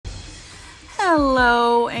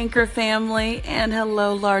Hello, Anchor family, and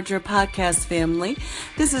hello, larger podcast family.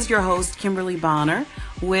 This is your host, Kimberly Bonner,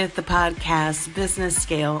 with the podcast Business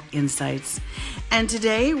Scale Insights. And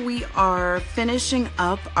today we are finishing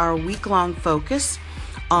up our week-long focus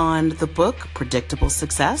on the book Predictable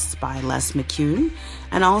Success by Les McCune,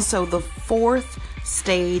 and also the fourth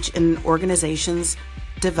stage in an organization's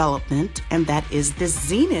development, and that is the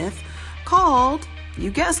zenith called, you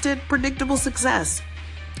guessed it, Predictable Success.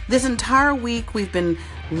 This entire week, we've been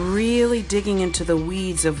really digging into the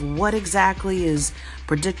weeds of what exactly is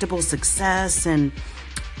predictable success and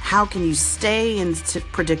how can you stay in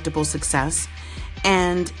predictable success.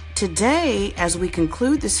 And today, as we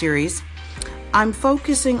conclude the series, I'm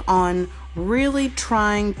focusing on really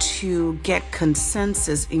trying to get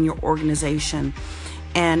consensus in your organization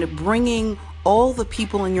and bringing all the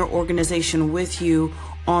people in your organization with you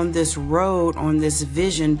on this road, on this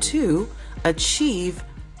vision to achieve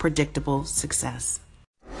predictable success.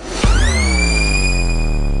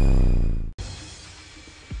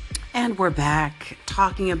 And we're back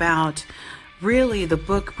talking about really the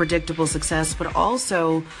book Predictable Success, but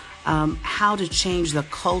also how to change the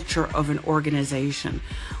culture of an organization,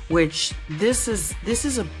 which this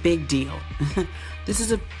is a big deal. This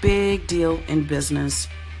is a big deal in business.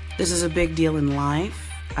 This is a big deal in life.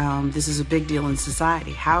 This is a big deal in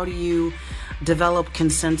society. How do you develop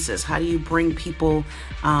consensus? How do you bring people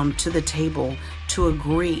to the table to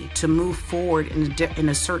agree, to move forward in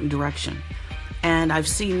a certain direction? And I've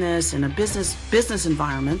seen this in a business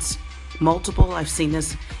environments, multiple. I've seen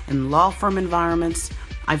this in law firm environments.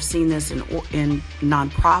 I've seen this in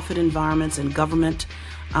nonprofit environments and government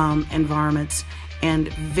environments. And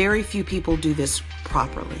very few people do this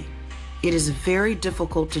properly. It is very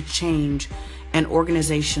difficult to change an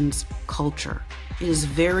organization's culture. It is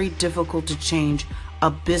very difficult to change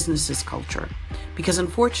a business's culture because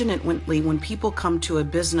unfortunately, when people come to a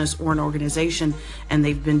business or an organization and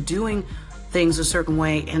they've been doing things a certain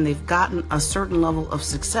way and they've gotten a certain level of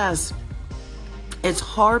success, it's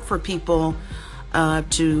hard for people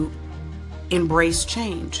to embrace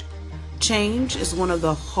change. Change is one of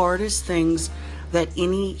the hardest things that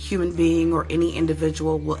any human being or any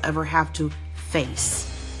individual will ever have to face.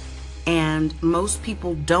 And most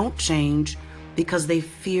people don't change because they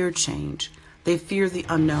fear change. They fear the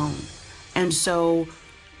unknown. And so,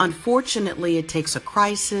 unfortunately, it takes a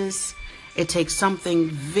crisis. It takes something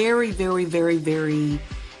very, very, very, very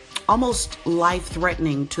almost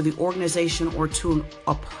life-threatening to the organization or to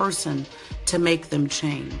a person to make them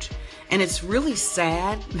change. And it's really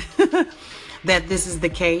sad that this is the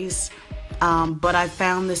case. But I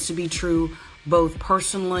found this to be true both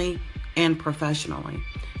personally and professionally.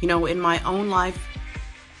 You know, in my own life,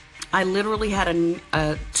 I literally had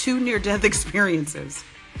two near-death experiences.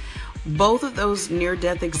 Both of those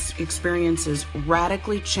near-death experiences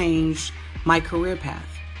radically changed my career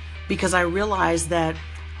path because I realized that,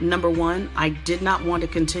 number one, I did not want to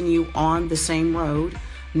continue on the same road,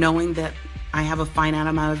 knowing that I have a finite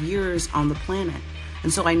amount of years on the planet.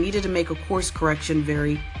 And so I needed to make a course correction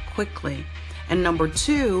very quickly. And number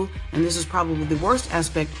two, and this is probably the worst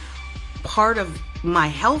aspect, part of my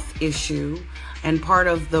health issue and part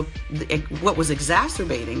of what was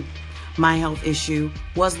exacerbating my health issue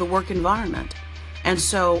was the work environment. And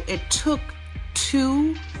so it took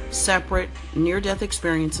two separate near-death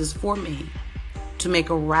experiences for me to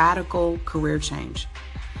make a radical career change.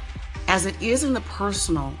 As it is in the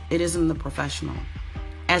personal, it is in the professional.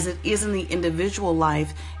 As it is in the individual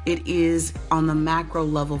life, it is on the macro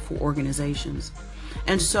level for organizations.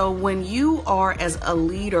 And so when you are, as a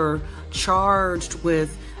leader, charged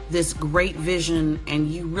with this great vision and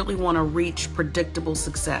you really want to reach predictable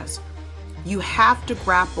success, you have to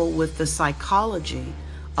grapple with the psychology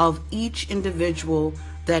of each individual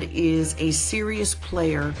that is a serious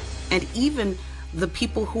player, and even the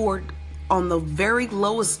people who are on the very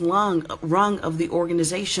lowest rung of the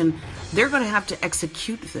organization. They're going to have to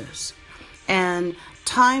execute this. And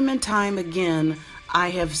time again, I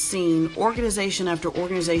have seen organization after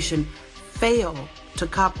organization fail to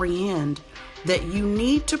comprehend that you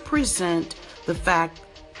need to present the fact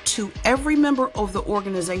to every member of the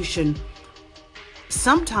organization,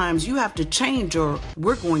 sometimes you have to change or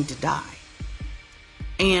we're going to die.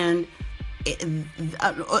 And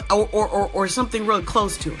or something really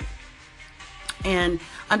close to it. And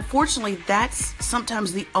unfortunately, that's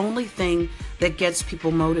sometimes the only thing that gets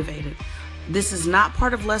people motivated. This is not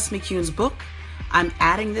part of Les McCune's book. I'm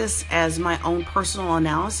adding this as my own personal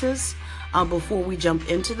analysis before we jump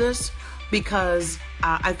into this, because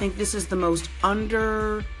I think this is the most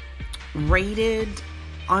underrated,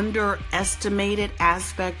 underestimated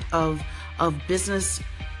aspect of business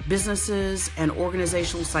businesses and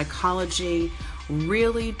organizational psychology,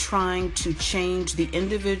 really trying to change the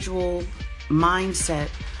individual mindset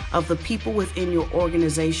of the people within your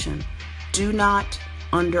organization. Do not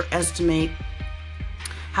underestimate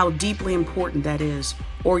how deeply important that is,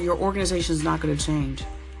 or your organization is not going to change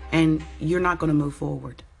and you're not going to move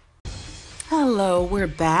forward. Hello, we're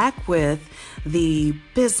back with the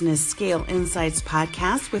Business Scale Insights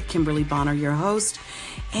podcast with Kimberly Bonner, your host,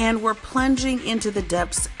 and we're plunging into the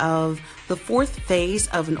depths of the fourth phase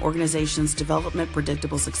of an organization's development,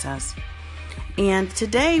 predictable success. And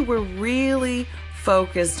today we're really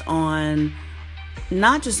focused on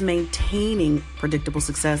not just maintaining predictable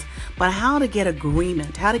success, but how to get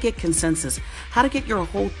agreement, how to get consensus, how to get your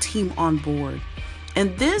whole team on board.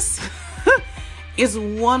 And this is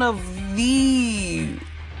one of the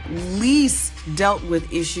least dealt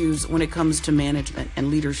with issues when it comes to management and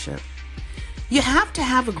leadership. You have to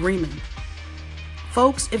have agreement.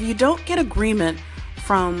 Folks, if you don't get agreement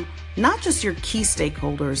from not just your key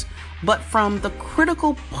stakeholders, but from the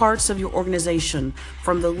critical parts of your organization,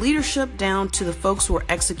 from the leadership down to the folks who are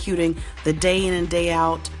executing the day in and day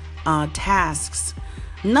out tasks,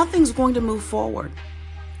 nothing's going to move forward.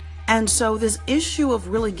 And so this issue of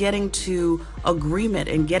really getting to agreement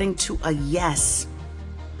and getting to a yes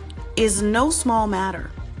is no small matter.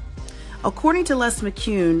 According to Les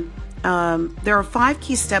McCune, there are 5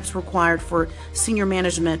 key steps required for senior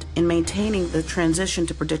management in maintaining the transition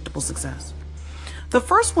to predictable success. The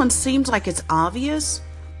first one seems like it's obvious,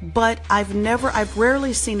 but I've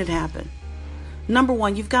rarely seen it happen. Number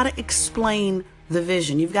 1, you've got to explain the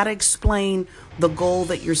vision. You've got to explain the goal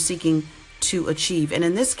that you're seeking to achieve. And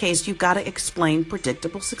in this case, you've got to explain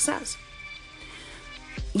predictable success.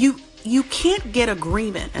 You can't get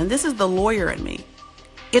agreement, and this is the lawyer in me.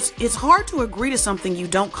 It's hard to agree to something you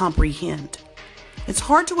don't comprehend. It's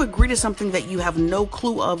hard to agree to something that you have no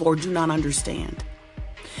clue of or do not understand.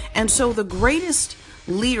 And so the greatest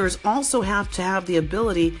leaders also have to have the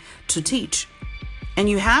ability to teach. And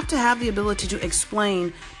you have to have the ability to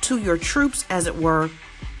explain to your troops, as it were,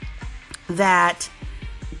 that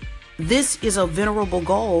this is a venerable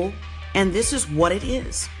goal and this is what it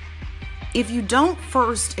is. If you don't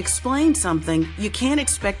first explain something, you can't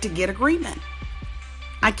expect to get agreement.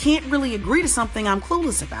 I can't really agree to something I'm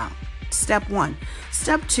clueless about. Step 1.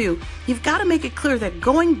 Step 2, you've got to make it clear that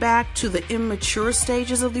going back to the immature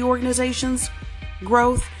stages of the organization's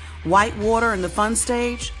growth, whitewater and the fun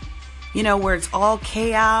stage, where it's all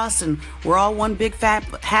chaos and we're all one big fat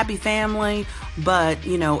happy family, but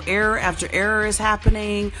error after error is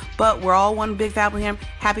happening, but we're all one big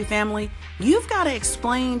happy family. You've got to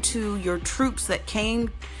explain to your troops that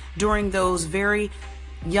came during those very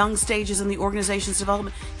young stages in the organization's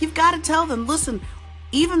development, you've got to tell them, listen,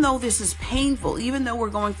 even though this is painful, even though we're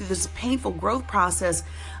going through this painful growth process,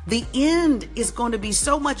 the end is going to be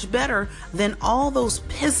so much better than all those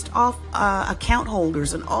pissed off account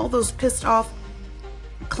holders and all those pissed off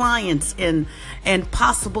clients and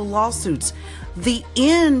possible lawsuits. The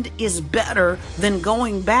end is better than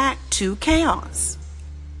going back to chaos.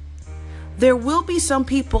 There will be some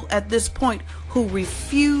people at this point who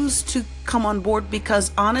refuse to come on board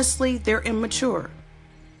because honestly, they're immature.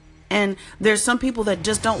 And there's some people that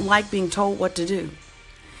just don't like being told what to do.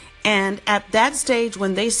 And at that stage,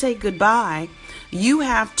 when they say goodbye, you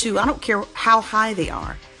have to, I don't care how high they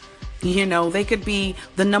are. They could be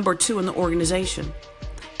the number 2 in the organization.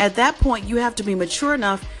 At that point, you have to be mature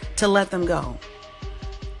enough to let them go.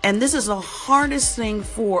 And this is the hardest thing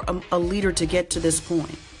for a leader to get to this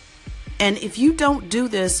point. And if you don't do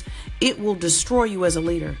this, it will destroy you as a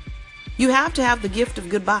leader. You have to have the gift of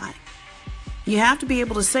goodbye. You have to be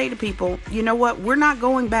able to say to people, you know what, we're not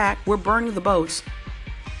going back, we're burning the boats.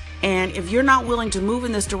 And if you're not willing to move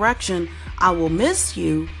in this direction, I will miss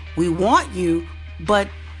you, we want you, but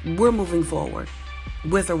we're moving forward,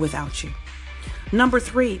 with or without you. Number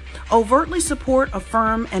 3, overtly support,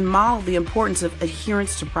 affirm, and model the importance of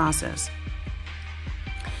adherence to process.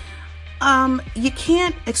 You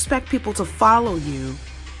can't expect people to follow you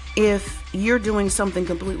if you're doing something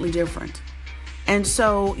completely different. And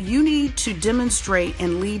so you need to demonstrate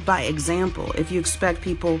and lead by example if you expect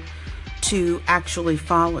people to actually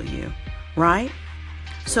follow you, right?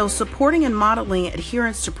 So supporting and modeling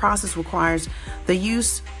adherence to process requires the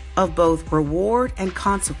use of both reward and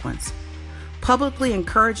consequence, publicly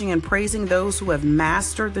encouraging and praising those who have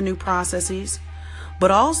mastered the new processes,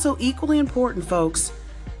 but also equally important, folks,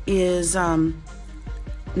 is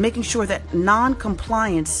making sure that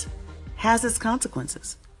non-compliance has its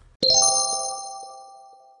consequences.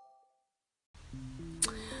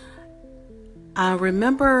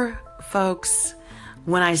 Remember, folks,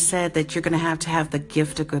 when I said that you're going to have the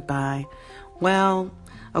gift of goodbye. Well,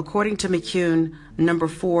 according to McCune, number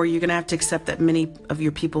 4, you're going to have to accept that many of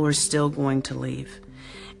your people are still going to leave.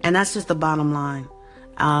 And that's just the bottom line.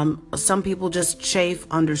 Some people just chafe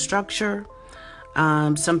under structure.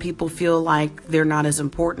 Some people feel like they're not as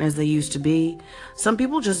important as they used to be. Some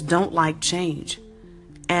people just don't like change.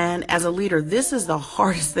 And as a leader, this is the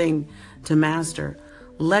hardest thing to master.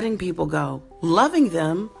 Letting people go, loving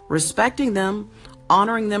them, respecting them,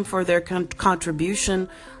 honoring them for their contribution,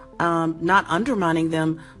 not undermining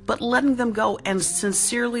them, but letting them go and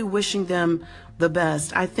sincerely wishing them the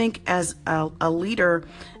best. I think as a leader,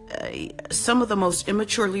 some of the most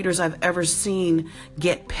immature leaders I've ever seen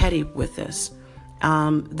get petty with this.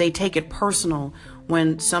 They take it personal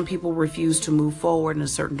when some people refuse to move forward in a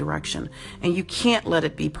certain direction. And you can't let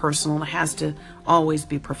it be personal. It has to always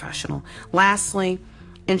be professional. Lastly,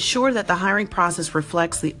 ensure that the hiring process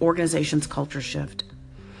reflects the organization's culture shift.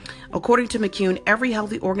 According to McCune, every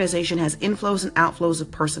healthy organization has inflows and outflows of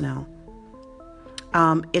personnel.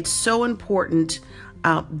 It's so important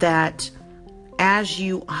that as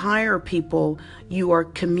you hire people, you are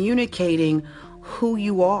communicating who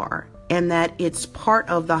you are and that it's part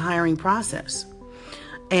of the hiring process.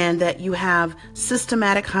 And that you have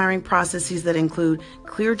systematic hiring processes that include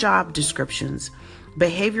clear job descriptions,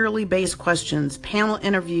 behaviorally based questions, panel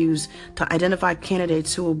interviews to identify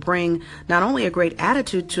candidates who will bring not only a great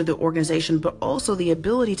attitude to the organization, but also the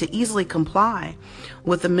ability to easily comply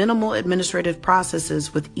with the minimal administrative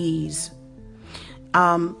processes with ease.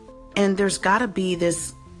 And there's got to be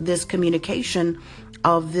this communication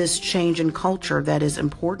of this change in culture that is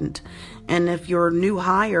important. And if your new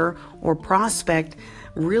hire or prospect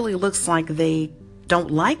really looks like they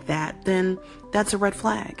don't like that, then that's a red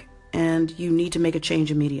flag and you need to make a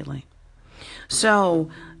change immediately. So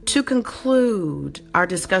to conclude our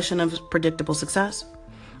discussion of predictable success,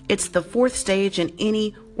 it's the 4th stage in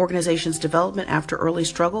any organization's development after early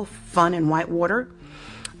struggle, fun, and whitewater.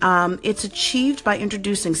 It's achieved by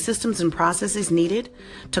introducing systems and processes needed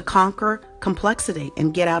to conquer complexity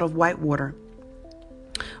and get out of whitewater.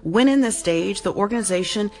 When in this stage, the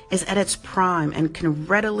organization is at its prime and can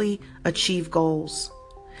readily achieve goals.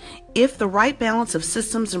 If the right balance of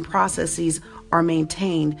systems and processes are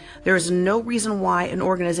maintained, there is no reason why an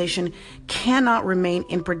organization cannot remain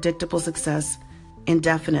in predictable success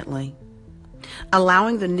indefinitely.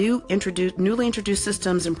 Allowing the newly introduced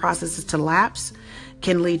systems and processes to lapse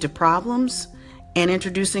can lead to problems, and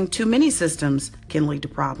introducing too many systems can lead to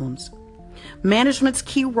problems. Management's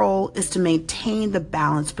key role is to maintain the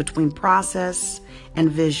balance between process and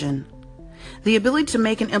vision. The ability to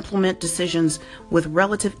make and implement decisions with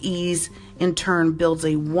relative ease, in turn, builds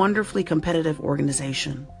a wonderfully competitive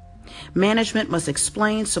organization. Management must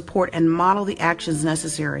explain, support, and model the actions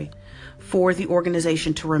necessary for the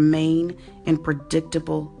organization to remain in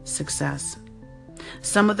predictable success.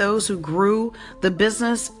 Some of those who grew the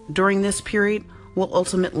business during this period will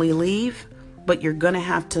ultimately leave, but you're going to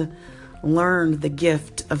have to learn the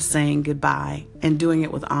gift of saying goodbye and doing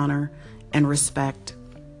it with honor and respect.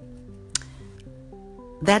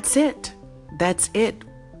 That's it.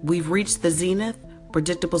 We've reached the zenith,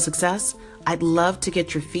 predictable success. I'd love to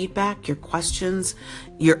get your feedback, your questions,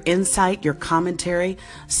 your insight, your commentary.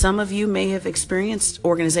 Some of you may have experienced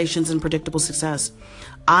organizations in predictable success.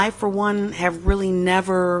 I, for one, have really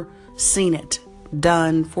never seen it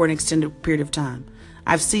done for an extended period of time.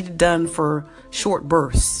 I've seen it done for short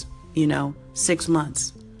bursts, 6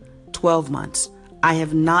 months, 12 months. I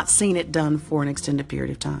have not seen it done for an extended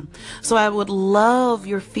period of time. So I would love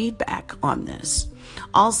your feedback on this.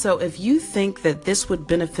 Also, if you think that this would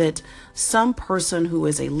benefit some person who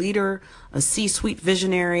is a leader, a C-suite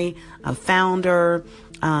visionary, a founder,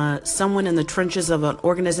 someone in the trenches of an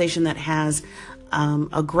organization that has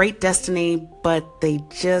a great destiny, but they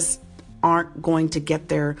just aren't going to get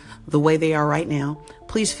there the way they are right now,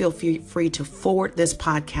 please feel free to forward this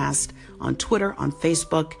podcast on Twitter, on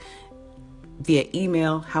Facebook, via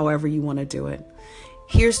email, however you want to do it.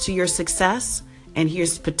 Here's to your success, and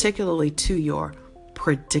here's particularly to your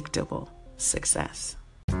predictable success.